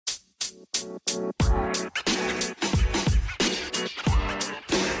Sometimes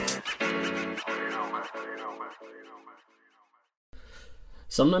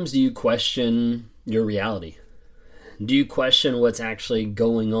do you question your reality? Do you question what's actually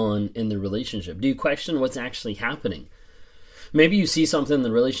going on in the relationship? Do you question what's actually happening? Maybe you see something in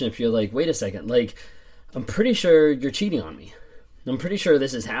the relationship, you're like, wait a second, I'm pretty sure you're cheating on me. I'm pretty sure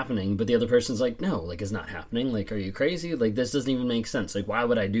this is happening, but the other person's like, no, it's not happening. Are you crazy? This doesn't even make sense. Why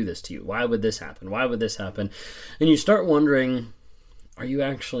would I do this to you? Why would this happen? Why would this happen? And you start wondering, are you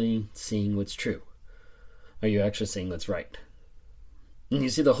actually seeing what's true? Are you actually seeing what's right? And you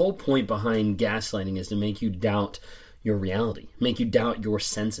see, the whole point behind gaslighting is to make you doubt your reality, make you doubt your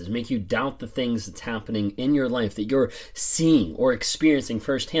senses, make you doubt the things that's happening in your life that you're seeing or experiencing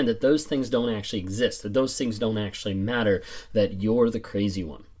firsthand, that those things don't actually exist, that those things don't actually matter, that you're the crazy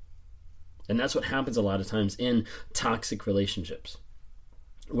one. And that's what happens a lot of times in toxic relationships,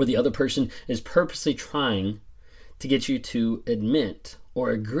 where the other person is purposely trying to get you to admit or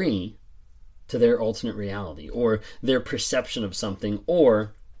agree to their alternate reality or their perception of something,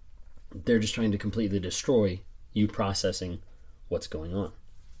 or they're just trying to completely destroy you processing what's going on.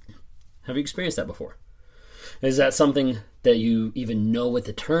 Have you experienced that before? Is that something that you even know what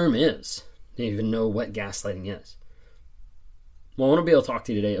the term is? Do you even know what gaslighting is? Well, I want to be able to talk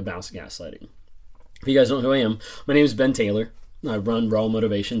to you today about gaslighting. If you guys don't know who I am, my name is Ben Taylor. I run Raw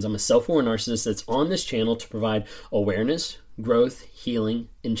Motivations. I'm a self-aware narcissist that's on this channel to provide awareness, growth, healing,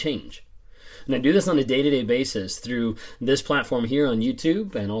 and change. And I do this on a day-to-day basis through this platform here on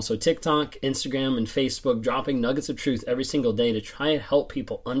YouTube and also TikTok, Instagram, and Facebook, dropping nuggets of truth every single day to try to help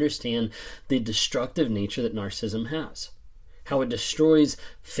people understand the destructive nature that narcissism has, how it destroys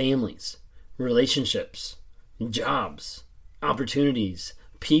families, relationships, jobs, opportunities,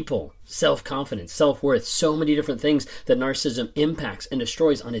 people, self-confidence, self-worth, so many different things that narcissism impacts and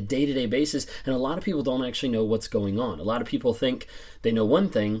destroys on a day-to-day basis. And a lot of people don't actually know what's going on. A lot of people think they know one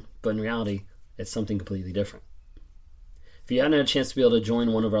thing, but in reality, it's something completely different. If you hadn't had a chance to be able to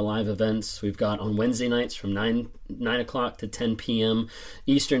join one of our live events, we've got on Wednesday nights from 9 o'clock to 10 p.m.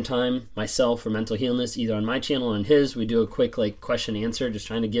 Eastern time, myself for Mental Healness, either on my channel or on his. We do a quick question answer, just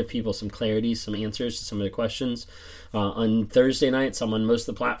trying to give people some clarity, some answers to some of their questions. On Thursday nights, I'm on most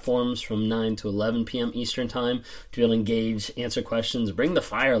of the platforms from 9 to 11 p.m. Eastern time to be able to engage, answer questions, bring the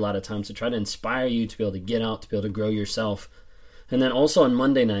fire a lot of times to try to inspire you to be able to get out, to be able to grow yourself. And then also on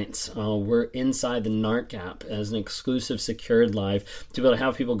Monday nights, we're inside the NARC app as an exclusive secured live to be able to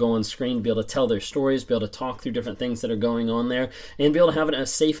have people go on screen, be able to tell their stories, be able to talk through different things that are going on there, and be able to have it in a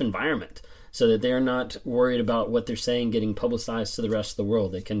safe environment so that they're not worried about what they're saying getting publicized to the rest of the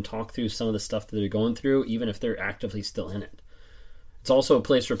world. They can talk through some of the stuff that they're going through, even if they're actively still in it. It's also a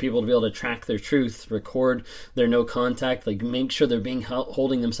place for people to be able to track their truth, record their no contact, make sure they're being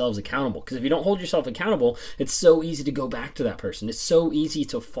holding themselves accountable. Because if you don't hold yourself accountable, it's so easy to go back to that person. It's so easy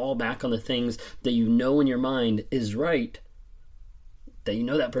to fall back on the things that you know in your mind is right, that you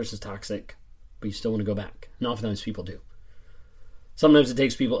know that person's toxic, but you still want to go back. And oftentimes people do. Sometimes it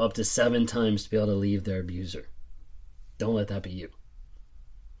takes people up to 7 times to be able to leave their abuser. Don't let that be you.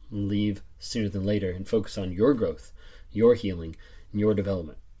 Leave sooner than later and focus on your growth, your healing, your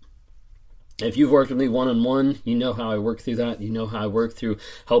development. If you've worked with me one-on-one, you know how I work through that. You know how I work through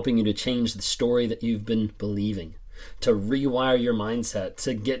helping you to change the story that you've been believing, to rewire your mindset,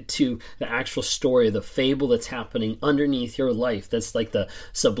 to get to the actual story, the fable that's happening underneath your life. That's like the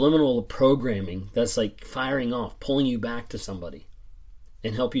subliminal programming that's firing off, pulling you back to somebody,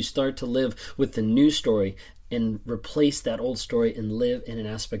 and help you start to live with the new story and replace that old story and live in an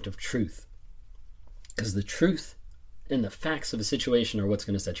aspect of truth. Because the truth and the facts of a situation are what's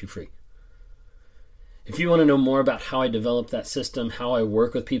going to set you free. If you want to know more about how I develop that system, how I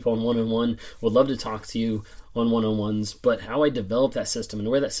work with people on one-on-one, would love to talk to you on one-on-ones, but how I develop that system and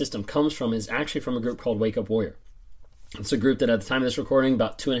where that system comes from is actually from a group called Wake Up Warrior. It's a group that at the time of this recording,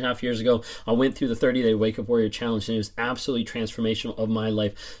 about 2.5 years ago, I went through the 30-day Wake Up Warrior Challenge, and it was absolutely transformational of my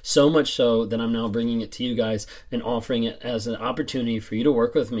life. So much so that I'm now bringing it to you guys and offering it as an opportunity for you to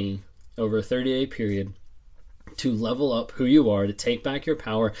work with me over a 30-day period to level up who you are, to take back your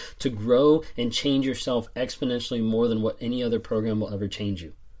power, to grow and change yourself exponentially more than what any other program will ever change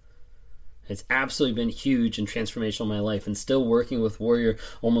you. It's absolutely been huge and transformational in my life, and still working with Warrior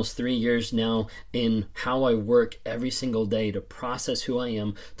almost 3 years now in how I work every single day to process who I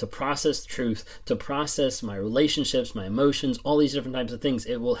am, to process truth, to process my relationships, my emotions, all these different types of things.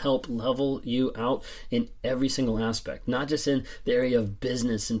 It will help level you out in every single aspect, not just in the area of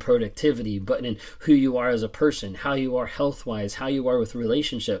business and productivity, but in who you are as a person, how you are health-wise, how you are with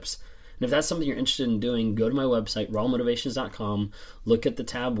relationships. And if that's something you're interested in doing, go to my website, rawmotivations.com, look at the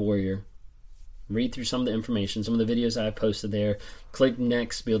tab Warrior, read through some of the information, some of the videos I've posted there, click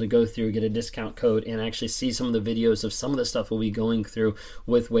next, be able to go through, get a discount code, and actually see some of the videos of some of the stuff we'll be going through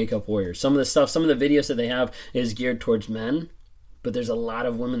with Wake Up Warriors. Some of the videos that they have is geared towards men, but there's a lot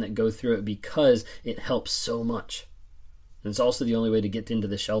of women that go through it because it helps so much. And it's also the only way to get into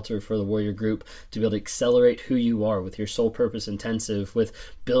the shelter for the warrior group, to be able to accelerate who you are with your soul purpose intensive, with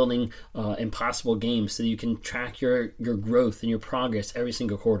building impossible games so that you can track your growth and your progress every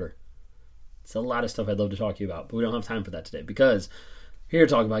single quarter. It's a lot of stuff I'd love to talk to you about, but we don't have time for that today because we're here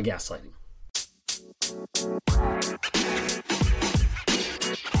to talk about gaslighting.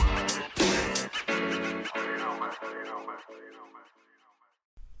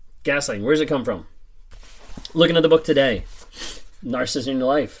 Gaslighting, where does it come from? Looking at the book today, Narcissist in Your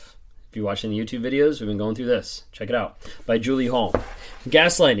Life. If you're watching the YouTube videos, we've been going through this. Check it out. By Julie Hall.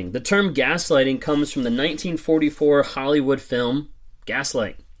 Gaslighting. The term gaslighting comes from the 1944 Hollywood film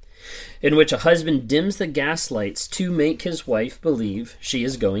Gaslight, in which a husband dims the gaslights to make his wife believe she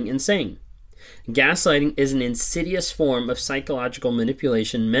is going insane. Gaslighting is an insidious form of psychological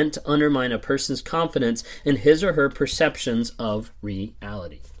manipulation meant to undermine a person's confidence in his or her perceptions of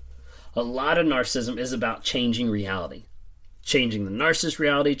reality. A lot of narcissism is about changing reality. Changing the narcissist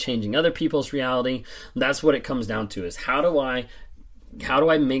reality, changing other people's reality. That's what it comes down to, is how do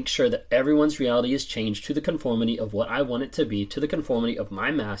I make sure that everyone's reality is changed to the conformity of what I want it to be, to the conformity of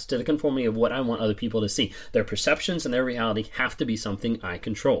my mask, to the conformity of what I want other people to see. Their perceptions and their reality have to be something I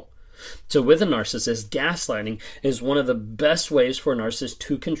control. So with a narcissist, gaslighting is one of the best ways for a narcissist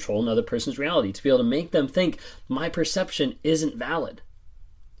to control another person's reality, to be able to make them think my perception isn't valid.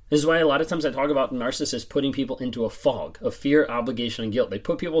 This is why a lot of times I talk about narcissists putting people into a fog of fear, obligation, and guilt. They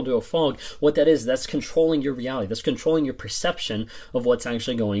put people into a fog. What that is, that's controlling your reality. That's controlling your perception of what's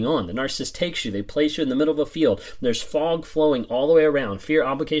actually going on. The narcissist takes you, they place you in the middle of a field. There's fog flowing all the way around, fear,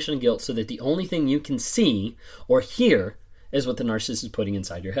 obligation, and guilt, so that the only thing you can see or hear is what the narcissist is putting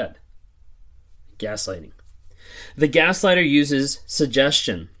inside your head. Gaslighting. The gaslighter uses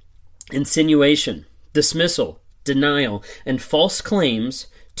suggestion, insinuation, dismissal, denial, and false claims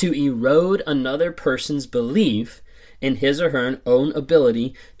to erode another person's belief in his or her own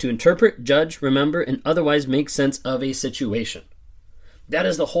ability to interpret, judge, remember, and otherwise make sense of a situation. That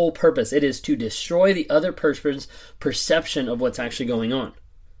is the whole purpose. It is to destroy the other person's perception of what's actually going on,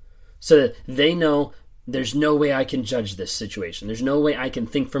 so that they know there's no way I can judge this situation. There's no way I can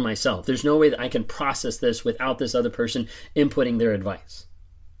think for myself. There's no way that I can process this without this other person inputting their advice.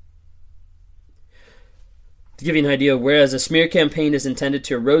 To give you an idea, whereas a smear campaign is intended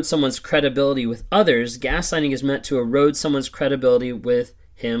to erode someone's credibility with others, gaslighting is meant to erode someone's credibility with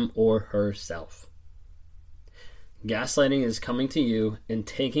him or herself. Gaslighting is coming to you and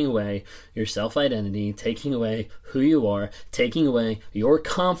taking away your self-identity, taking away who you are, taking away your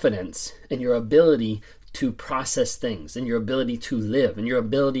confidence and your ability to process things, and your ability to live, and your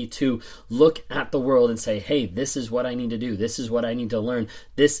ability to look at the world and say, hey, this is what I need to do. This is what I need to learn.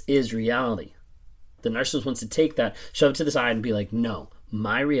 This is reality. The narcissist wants to take that, shove it to the side, and be like, no,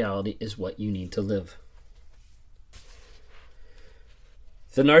 my reality is what you need to live.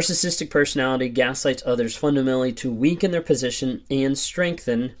 The narcissistic personality gaslights others fundamentally to weaken their position and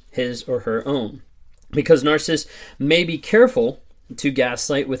strengthen his or her own. Because narcissists may be careful to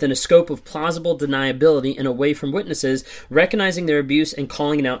gaslight within a scope of plausible deniability and away from witnesses, recognizing their abuse and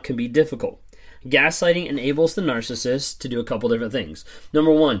calling it out can be difficult. Gaslighting enables the narcissist to do a couple different things.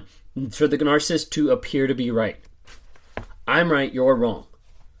 Number one, for the narcissist to appear to be right. I'm right, you're wrong.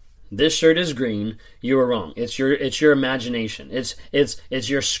 This shirt is green, you are wrong. It's your imagination. It's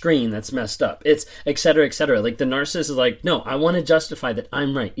your screen that's messed up. It's et cetera, et cetera. Like the narcissist is like, no, I want to justify that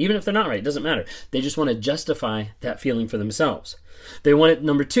I'm right. Even if they're not right, it doesn't matter. They just want to justify that feeling for themselves. They want it,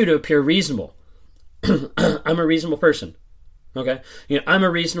 number two, to appear reasonable. I'm a reasonable person. Okay? I'm a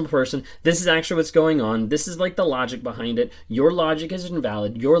reasonable person. This is actually what's going on. This is like the logic behind it. Your logic is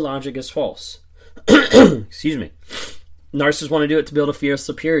invalid. Your logic is false. Excuse me. Narcissists want to do it to build a feel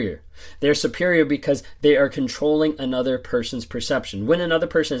superior. They're superior because they are controlling another person's perception. When another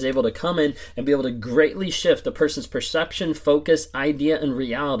person is able to come in and be able to greatly shift the person's perception, focus, idea, and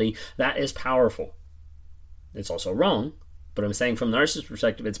reality, that is powerful. It's also wrong, but I'm saying from the narcissist's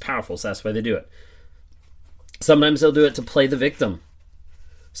perspective, it's powerful, so that's why they do it. Sometimes they'll do it to play the victim.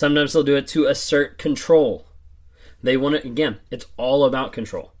 Sometimes they'll do it to assert control. They want it, again, it's all about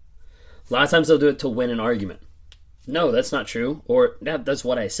control. A lot of times they'll do it to win an argument. No, that's not true. Or that's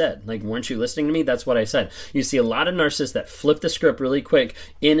what I said. Like, weren't you listening to me? That's what I said. You see a lot of narcissists that flip the script really quick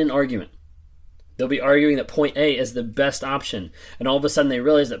in an argument. They'll be arguing that point A is the best option. And all of a sudden they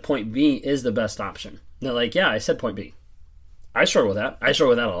realize that point B is the best option. And they're like, yeah, I said point B. I struggle with that. I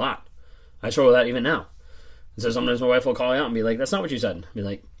struggle with that a lot. I struggle with that even now. And so sometimes my wife will call me out and be like, that's not what you said. I'll be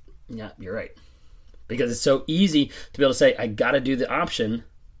like, yeah, you're right. Because it's so easy to be able to say, I got to do the option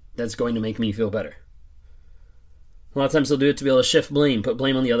that's going to make me feel better. A lot of times they'll do it to be able to shift blame, put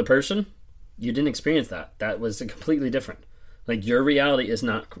blame on the other person. You didn't experience that. That was completely different. Like, your reality is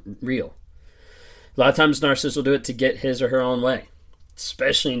not real. A lot of times narcissists will do it to get his or her own way,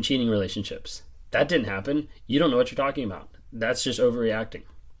 especially in cheating relationships. That didn't happen. You don't know what you're talking about. That's just overreacting.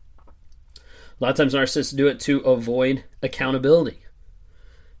 A lot of times narcissists do it to avoid accountability.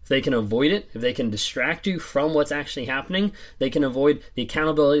 If they can avoid it, if they can distract you from what's actually happening, they can avoid the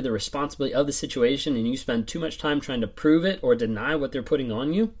accountability, the responsibility of the situation, and you spend too much time trying to prove it or deny what they're putting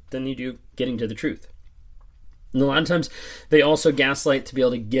on you than you do getting to the truth. And a lot of times they also gaslight to be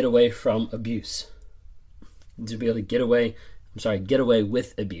able to get away from abuse. To be able to get away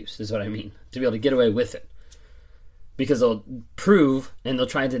with abuse is what I mean. To be able to get away with it. Because they'll prove and they'll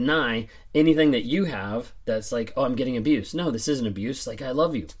try to deny anything that you have that's like, oh, I'm getting abused. No, this isn't abuse. Like, I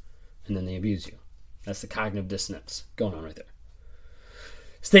love you. And then they abuse you. That's the cognitive dissonance going on right there.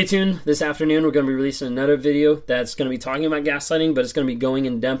 Stay tuned. This afternoon, we're going to be releasing another video that's going to be talking about gaslighting, but it's going to be going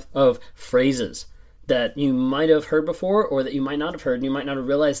in depth of phrases that you might have heard before or that you might not have heard, and you might not have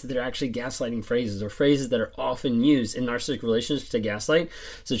realized that they're actually gaslighting phrases or phrases that are often used in narcissistic relationships to gaslight.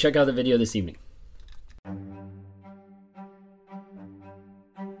 So check out the video this evening.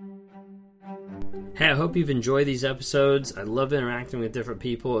 Hey, I hope you've enjoyed these episodes. I love interacting with different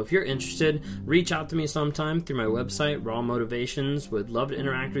people. If you're interested, reach out to me sometime through my website, Raw Motivations. Would love to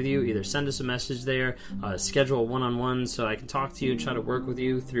interact with you. Either send us a message there, schedule a one-on-one so I can talk to you, try to work with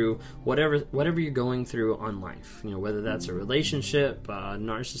you through whatever you're going through on life. You know, whether that's a relationship,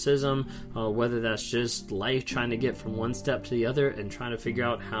 narcissism, whether that's just life, trying to get from one step to the other and trying to figure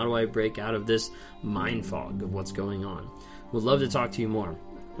out how do I break out of this mind fog of what's going on. Would love to talk to you more.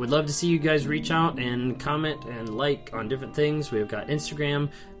 Would love to see you guys reach out and comment and like on different things. We've got Instagram,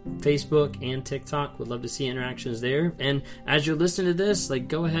 Facebook, and TikTok. Would love to see interactions there. And as you're listening to this, like,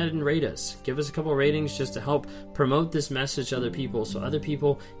 go ahead and rate us. Give us a couple ratings just to help promote this message to other people so other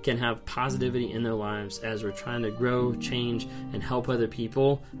people can have positivity in their lives as we're trying to grow, change, and help other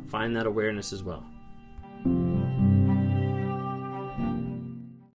people find that awareness as well.